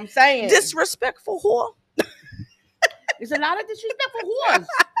 That's what I'm saying. Disrespectful whore. There's a lot of disrespectful whores.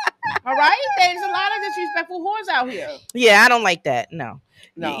 All right? There's a lot of disrespectful whores out here. Yeah, I don't like that. No.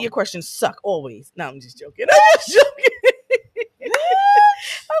 Your questions suck always. No, I'm just joking. I'm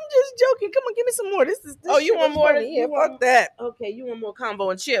just joking. Come on, give me some more. This you want more? Yeah, fuck that. Okay, you want more Convo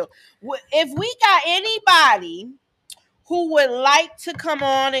and Chill. If we got anybody who would like to come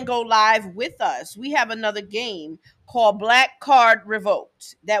on and go live with us, we have another game called Black Card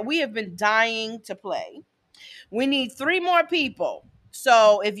Revoked that we have been dying to play. We need 3 more people.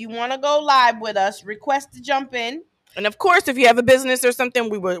 So if you want to go live with us, request to jump in. And of course, if you have a business or something,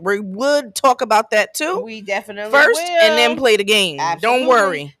 we would talk about that too. We definitely first will. And then play the game. Absolutely. Don't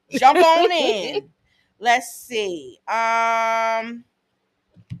worry. Jump on in. Let's see.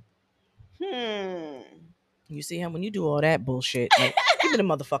 You see him when you do all that bullshit. Like, give me the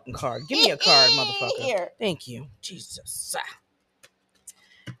motherfucking card. Give me a card, motherfucker. Here. Thank you. Jesus.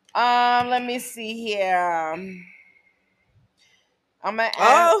 Let me see here. I'm gonna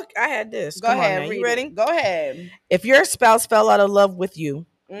I had this. Go ahead. You ready? Go ahead. If your spouse fell out of love with you,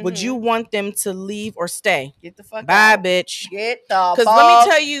 would you want them to leave or stay? Get the fuck Bye, out. bitch. Get the fuck. Because let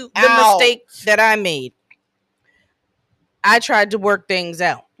me tell you the mistake that I made. I tried to work things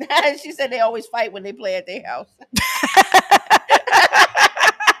out. She said they always fight when they play at their house.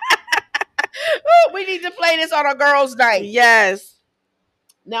 Oh, we need to play this on a girls' night. Yes.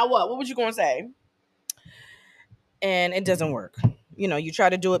 Now what? What was you gonna say? And it doesn't work. You know, you try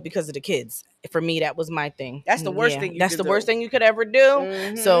to do it because of the kids. For me, that was my thing. That's the worst thing. That's the worst thing you could ever do.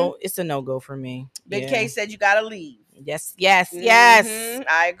 Mm-hmm. So it's a no-go for me. Big K said you gotta leave. Yes.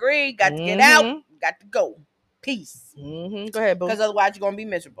 I agree. Got to get out. Got to go. Peace. Go ahead, boo. Because otherwise you're going to be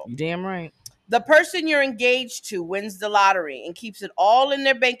miserable. You damn right. The person you're engaged to wins the lottery and keeps it all in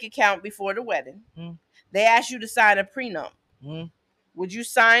their bank account before the wedding. They ask you to sign a prenup. Would you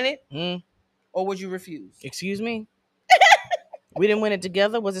sign it or would you refuse? Excuse me? We didn't win it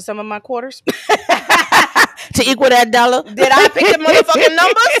together. Was it some of my quarters? To equal that dollar? Did I pick the motherfucking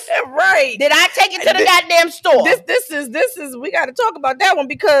numbers? Right. Did I take it to the goddamn store? This is we got to talk about that one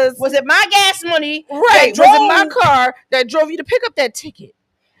because was it my gas money? Right. Was it my car that drove you to pick up that ticket?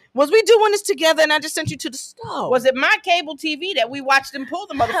 Was we doing this together and I just sent you to the store? Was it my cable TV that we watched them pull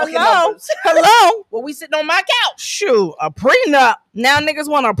the motherfucking numbers? Hello? Well, we sitting on my couch. Shoot, a prenup. Now niggas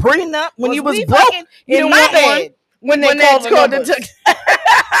want a prenup when you was broke. You didn't want one when they called the numbers.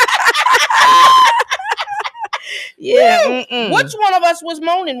 Yeah. Which one of us was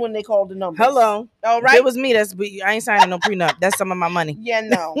moaning when they called the numbers? Hello. All right. It was me. I ain't signing no prenup. That's some of my money. Yeah,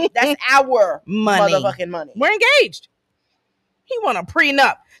 no. That's our money. Motherfucking money. We're engaged. He want a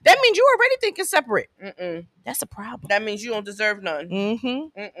prenup. That means you already thinking separate. That's a problem. That means you don't deserve none.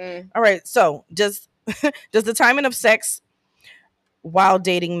 All right. So does the timing of sex while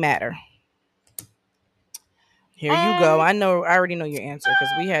dating matter? Here you go. I already know your answer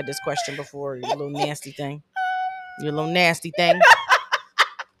because we had this question before. You little nasty thing. You little nasty thing.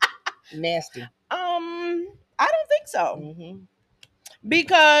 Nasty. I don't think so.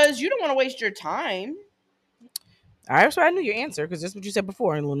 Because you don't want to waste your time. All right, so I knew your answer because that's what you said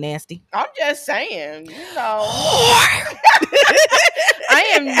before. A little nasty. I'm just saying, I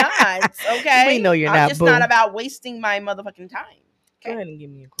am not. Okay, we know you're not. I'm just not about wasting my motherfucking time. Go ahead and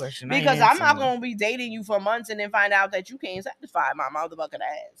give me a question. Because I'm not going to be dating you for months and then find out that you can't satisfy my motherfucking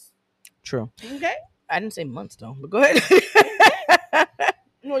ass. True. Okay. I didn't say months though, but go ahead.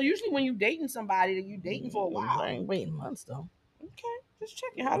 Well, usually when you dating somebody, that you dating for a while. I ain't waiting months though. Okay, just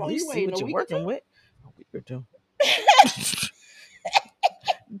checking. How long you waiting? What you're working with? A week or two.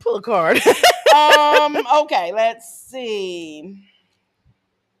 Pull a card. Okay, let's see.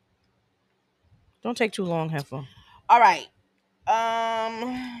 Don't take too long, Heifer. All right.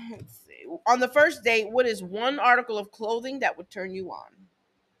 Let's see. On the first date, what is one article of clothing that would turn you on?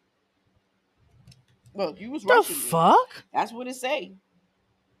 Look, you was rushing. The fuck? That's what it say.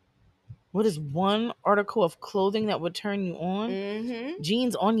 What is one article of clothing that would turn you on?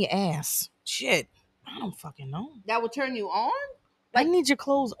 Jeans on your ass. Shit. I don't fucking know. That would turn you on? Like, I need your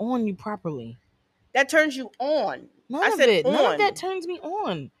clothes on you properly. That turns you on. None of that turns me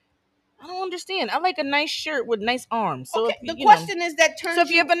on. I don't understand. I like a nice shirt with nice arms. So okay, the question is that turns. So if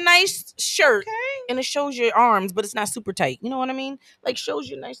you have a nice shirt and it shows your arms, but it's not super tight, you know what I mean? Like shows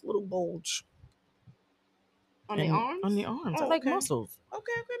your nice little bulge on the arms. On the arms, I like muscles.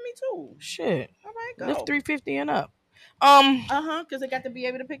 Okay, me too. Shit. All right, go. Lift 350 and up. Because they got to be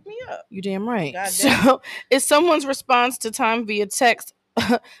able to pick me up. You damn right. So, is someone's response to time via text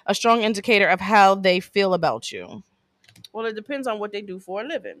a strong indicator of how they feel about you? Well, it depends on what they do for a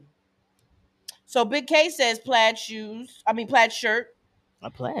living. So Big K says plaid shirt. A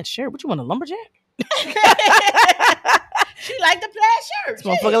plaid shirt? What you want, a lumberjack? She liked the plaid shirt. This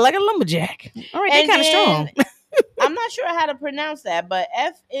motherfucker like a lumberjack. All right, they kind of strong. I'm not sure how to pronounce that, but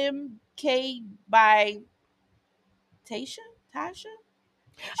FMK by Tasha?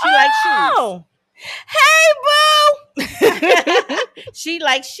 She likes shoes. Hey, boo! She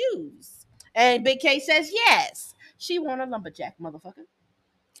likes shoes. And Big K says yes. She want a lumberjack, motherfucker.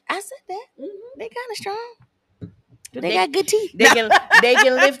 I said that. They kind of strong. They got good teeth. They can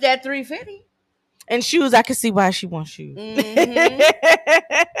lift that 350. And shoes, I can see why she wants shoes.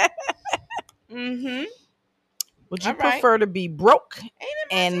 Would you prefer to be broke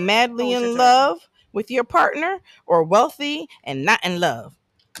and madly in love with your partner, or wealthy and not in love?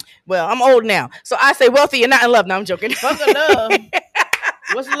 Well, I'm old now, so I say wealthy and not in love. No, I'm joking. Fuck love.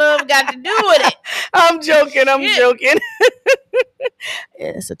 What's love got to do with it? I'm joking.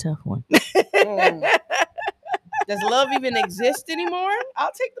 Yeah, it's a tough one. Does love even exist anymore?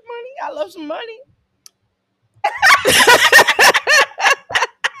 I'll take the money. I love some money.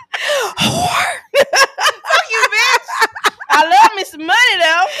 Fuck you, bitch. I love me some money,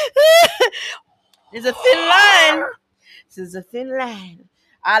 though. There's a thin line. This is a thin line.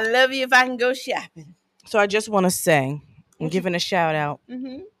 I love you if I can go shopping. So I just want to say, I'm giving a shout out.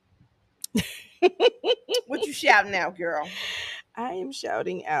 What you shouting out, girl? I am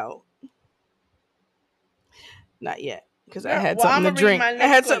shouting out. Not yet, because I had something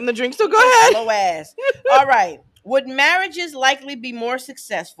to drink. So go ahead. Low ass. All right. Would marriages likely be more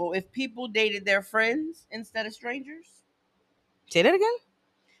successful if people dated their friends instead of strangers? Say that again.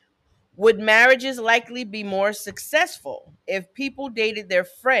 Would marriages likely be more successful if people dated their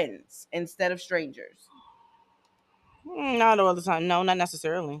friends instead of strangers? Not all the time. No, not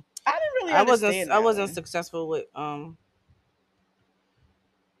necessarily. I didn't really understand that. I wasn't successful with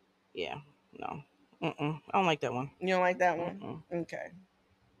yeah, no. I don't like that one. You don't like that one? Okay.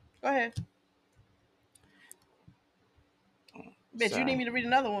 Go ahead. Bitch, sorry. You need me to read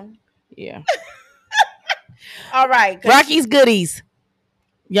another one? Yeah. All right. Rocky's Goodies.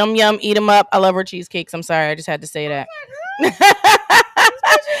 Yum, yum, eat them up. I love her cheesecakes. I'm sorry. I just had to say that.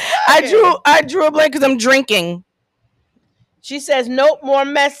 I drew a blank because I'm drinking. She says, nope, more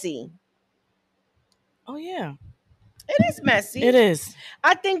messy. Oh, yeah. It is messy. It is.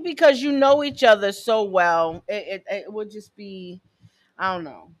 I think because you know each other so well, it would just be, I don't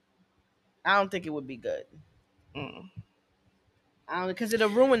know. I don't think it would be good. Because it'll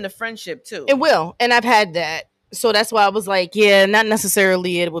ruin the friendship too. It will. And I've had that. So that's why I was like, yeah, not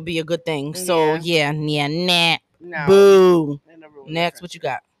necessarily it would be a good thing. So nah. No. Boo. Next, what you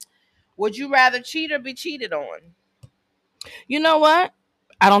got? Would you rather cheat or be cheated on? You know what?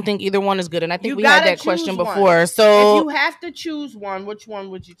 I don't think either one is good. And I think we had that question before. So if you have to choose one, which one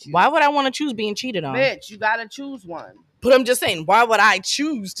would you choose? Why would I want to choose being cheated on? Bitch, you gotta choose one. But I'm just saying, why would I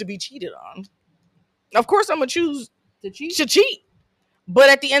choose to be cheated on? Of course I'm gonna choose to cheat. But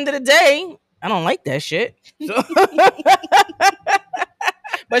at the end of the day, I don't like that shit. So.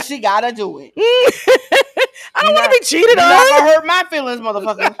 But she gotta do it. I don't want to be cheated on. You're not gonna hurt my feelings,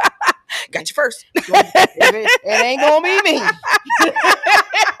 motherfucker. Got you first. It ain't gonna be me.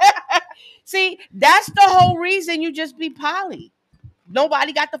 See, that's the whole reason you just be poly.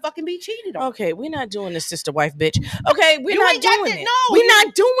 Nobody got to fucking be cheated on. Okay, we're not doing this, sister wife, bitch. Okay, we're not doing it. No, we're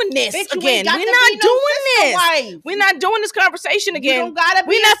not doing this again. We're not doing this. We're not doing this conversation again. You don't gotta be.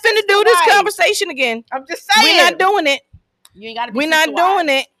 We're not finna do this conversation again. I'm just saying. We're not doing it. You ain't gotta be. We're not doing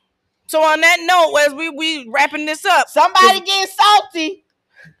it. So on that note, as we wrapping this up, somebody getting salty.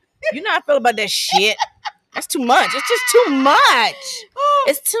 You know how I feel about that shit. That's too much. It's just too much.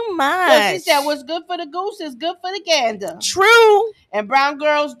 It's too much. Well, she said, what's good for the goose is good for the gander. True. And Brown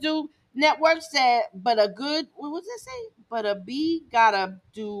Girls Do Network said, but a good, what was it say? But a bee gotta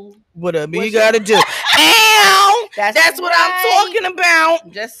do. What a bee gotta do. Ow! That's what I'm talking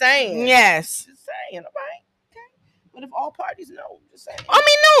about. Just saying. Yes. Just saying, all right. But if all parties know, just saying. I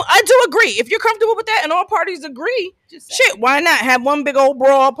mean, no, I do agree. If you're comfortable with that and all parties agree, shit, why not have one big old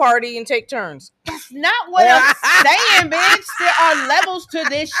brawl party and take turns? That's not what I'm saying, bitch. There are levels to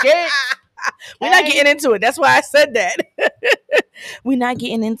this shit. We're not getting into it. That's why I said that. We're not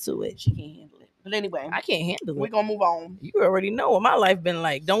getting into it. She can't handle it. But anyway, I can't handle it. We're going to move on. You already know what my life been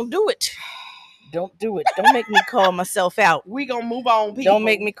like. Don't do it. Don't do it. Don't make me call myself out. We gonna move on, people. Don't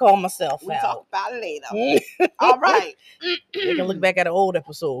make me call myself out. We'll talk about it later. All right. You can look back at an old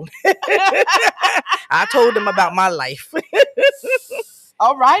episode. I told them about my life.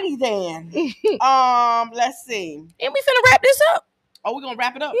 All righty then. Let's see. And we finna wrap this up. Oh, we're gonna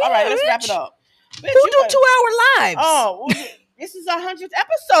wrap it up? Yeah, all right, let's wrap it up. Bitch, who do 2 hour lives? Oh, well, this is our 100th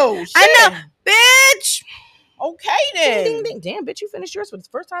episode. Shit. I know. Bitch. Okay then. Ding, ding, ding. Damn, bitch, you finished yours for the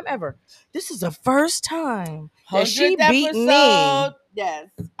first time ever. This is the first time that she beat me. Yes,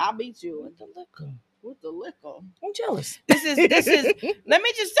 I beat you. With the liquor. With the liquor. I'm jealous. This is let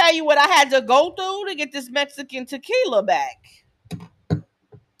me just tell you what I had to go through to get this Mexican tequila back.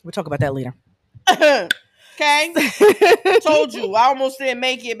 We'll talk about that later. Okay. Told you I almost didn't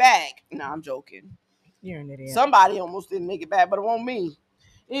make it back. No, I'm joking. You're an idiot. Somebody almost didn't make it back, but it won't me.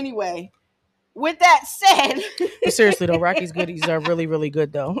 Anyway. With that said, but seriously though, Rocky's Goodies are really, really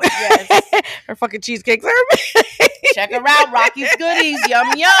good though. Yes, her fucking cheesecakes are. Check her out, Rocky's Goodies,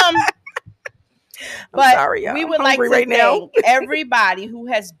 yum yum. But sorry, we would like to thank everybody who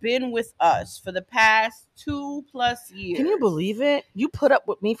has been with us for the past 2+ years. Can you believe it? You put up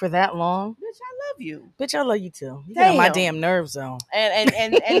with me for that long, bitch. I love you, bitch. I love you too. You got my damn nerves on, and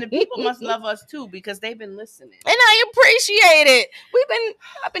the people must love us too because they've been listening, and I appreciate it.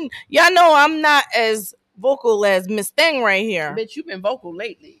 I've been. Y'all know I'm not as vocal as Miss Thing right here, bitch. You've been vocal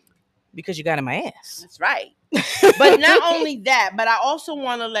lately because you got in my ass. That's right. But not only that, but I also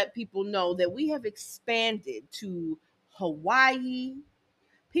want to let people know that we have expanded to Hawaii.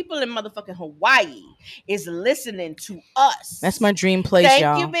 People in motherfucking Hawaii is listening to us. That's my dream place,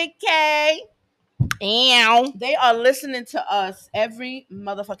 y'all. Thank you, Big K. Ow. They are listening to us every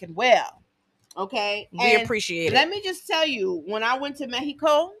motherfucking well. Okay? We appreciate it. Let me just tell you, when I went to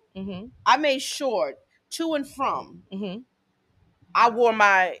Mexico, I made sure to and from, I wore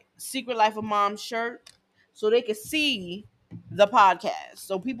my Secret Life of Mom shirt so they could see the podcast.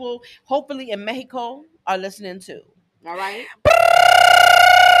 So people, hopefully in Mexico, are listening too. All right?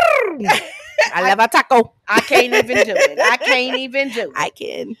 I love a taco. I can't even do it. I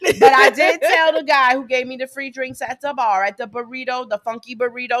can. But I did tell the guy who gave me the free drinks at the bar, at the burrito, the funky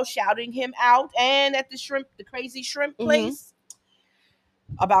burrito, shouting him out, and at the crazy shrimp place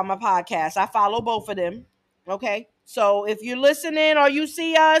about my podcast. I follow both of them. Okay. So if you're listening or you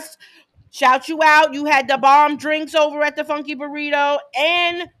see us, shout you out. You had the bomb drinks over at the funky burrito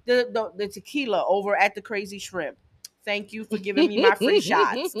and the tequila over at the crazy shrimp. Thank you for giving me my free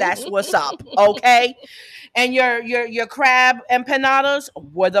shots. That's what's up. Okay. And your crab empanadas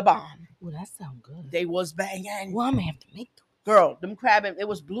were the bomb. Well, that sounds good. They was banging. Well, I'm gonna have to make those. Girl, them crab, it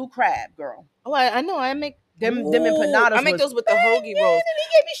was blue crab, girl. Oh, I know. I make them empanadas. I make those with the hoagie rolls. And he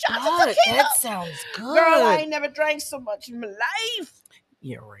gave me shots of tequila. That sounds good. Girl, I ain't never drank so much in my life.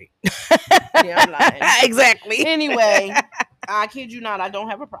 Yeah, right. Yeah, I'm lying. Exactly. Anyway, I kid you not, I don't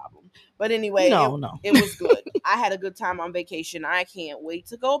have a problem. But anyway, it was good. I had a good time on vacation. I can't wait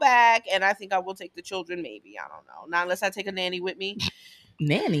to go back, and I think I will take the children. Maybe, I don't know. Not unless I take a nanny with me.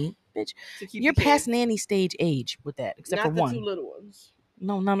 Nanny, bitch. You're past nanny stage age with that, except not for one. Not the 2 little ones.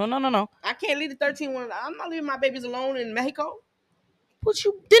 No. I can't leave the 13 one. I'm not leaving my babies alone in Mexico. But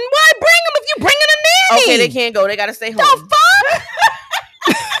you then why bring them if you bringing a nanny? Okay, they can't go. They gotta stay home. The fuck?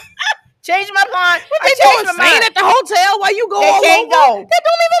 Change my mind. What they doing? Staying at the hotel while you go they all can't over? Go. That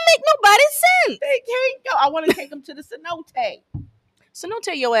don't even make nobody sense. They can't go. I want to take them to the cenote.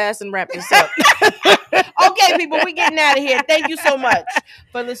 Cenote your ass and wrap this up. Okay, people, we getting out of here. Thank you so much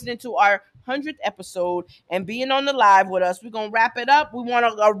for listening to our 100th episode and being on the live with us. We're going to wrap it up. We want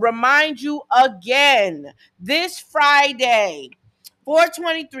to remind you again, this Friday,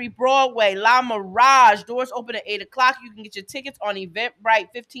 423 Broadway, La Mirage. Doors open at 8 o'clock. You can get your tickets on Eventbrite,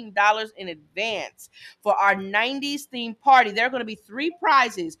 $15 in advance for our 90s themed party. There are going to be 3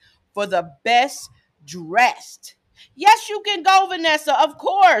 prizes for the best dressed. Yes, you can go, Vanessa. Of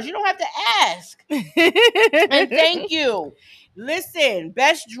course. You don't have to ask. And thank you. Listen,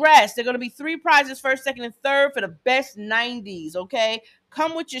 best dressed. There are going to be 3 prizes, first, second, and third for the best 90s, okay?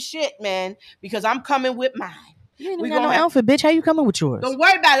 Come with your shit, man, because I'm coming with mine. You ain't got no outfit, bitch. How you coming with yours? Don't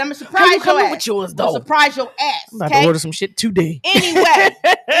worry about it. I'm going to surprise your ass. How you coming with yours, though? I'm going to surprise your ass, I'm about to order some shit today.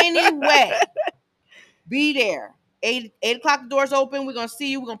 Anyway. Be there. 8 o'clock, the doors open. We're going to see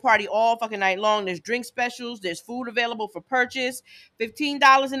you. We're going to party all fucking night long. There's drink specials. There's food available for purchase.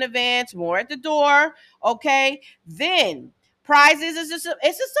 $15 in advance. More at the door. Okay. Then prizes. It's a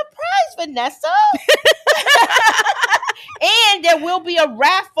surprise, Vanessa. And there will be a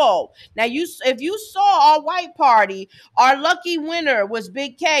raffle. Now, if you saw our white party, our lucky winner was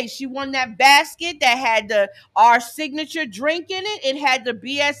Big K. She won that basket that had our signature drink in it. It had the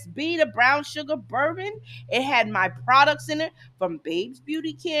BSB, the brown sugar bourbon. It had my products in it from Babes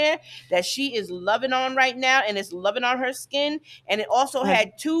Beauty Care that she is loving on right now, and it's loving on her skin. And it also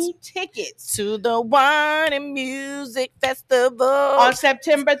had 2 tickets to the Wine and Music Festival on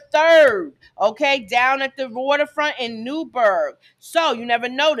September 3rd. Okay, down at the waterfront in Newburgh. So you never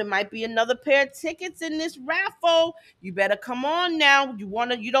know, there might be another pair of tickets in this raffle. You better come on now.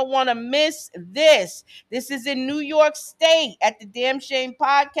 You don't want to miss this. This is in New York State at the Damn Shame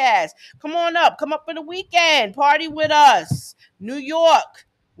Podcast. Come on up. Come up for the weekend. Party with us. New York.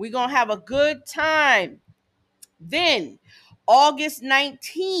 We're going to have a good time. Then, August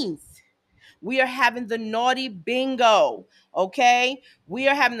 19th, we are having the Naughty Bingo. Okay, we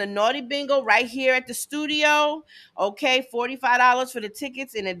are having the Naughty Bingo right here at the studio. Okay, $45 for the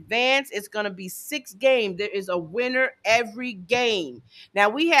tickets in advance. It's gonna be 6 games. There is a winner every game. Now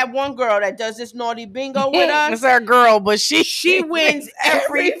we have one girl that does this Naughty Bingo with us. It's our girl, but she wins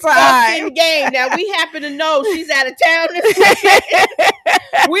every fucking game. Now we happen to know she's out of town this weekend.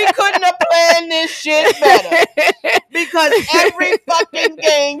 We couldn't have planned this shit better because every fucking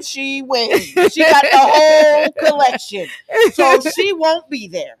game she wins. She got the whole collection. So she won't be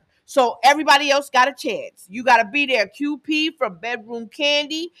there. So everybody else got a chance. You got to be there. QP from Bedroom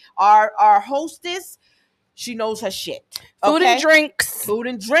Candy, our hostess, she knows her shit. Okay? Food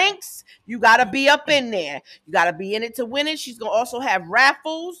and drinks. You got to be up in there. You got to be in it to win it. She's going to also have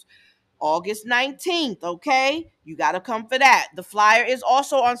raffles. August 19th, okay? You got to come for that. The flyer is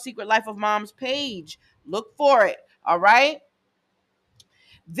also on Secret Life of Mom's page. Look for it, all right?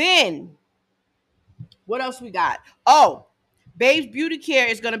 Then, what else we got? Oh, Babes Beauty Care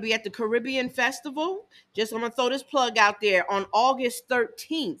is going to be at the Caribbean Festival. I'm going to throw this plug out there on August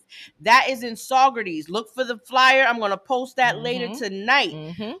 13th. That is in Saugerties. Look for the flyer. I'm going to post that later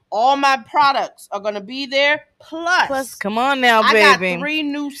tonight. All my products are going to be there. Plus, come on now, baby. I got 3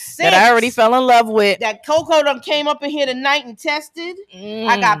 new scents that I already fell in love with. That Coco done came up in here tonight and tested.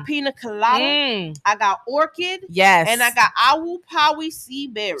 I got pina colada. I got orchid. Yes. And I got awu pawi sea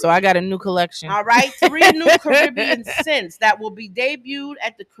berry. So I got a new collection. All right. 3 new Caribbean scents that will be debuted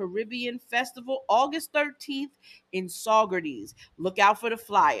at the Caribbean Festival August 13th in Saugerties. Look out for the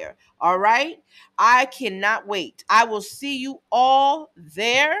flyer. All right. I cannot wait. I will see you all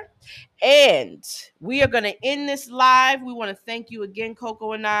there. And we are going to end this live. We want to thank you again,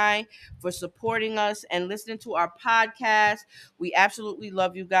 Coco and I, for supporting us and listening to our podcast. We absolutely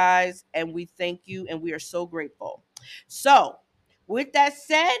love you guys, and we thank you, and we are so grateful. So, with that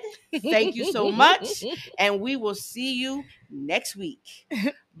said, thank you so much, and we will see you next week.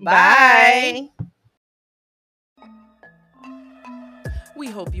 Bye. We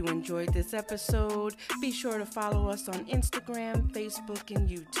hope you enjoyed this episode. Be sure to follow us on Instagram, Facebook, and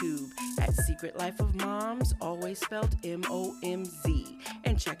YouTube at Secret Life of Moms, always spelled MOMZ.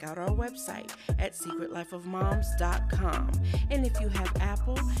 And check out our website at secretlifeofmoms.com. And if you have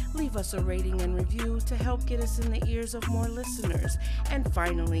Apple, leave us a rating and review to help get us in the ears of more listeners. And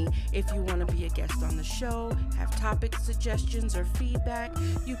finally, if you want to be a guest on the show, have topic suggestions or feedback,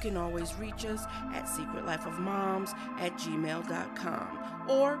 you can always reach us at secretlifeofmoms@gmail.com.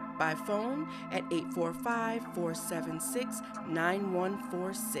 or by phone at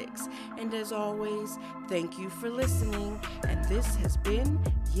 845-476-9146. And as always, thank you for listening, and this has been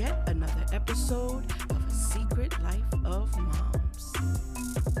yet another episode of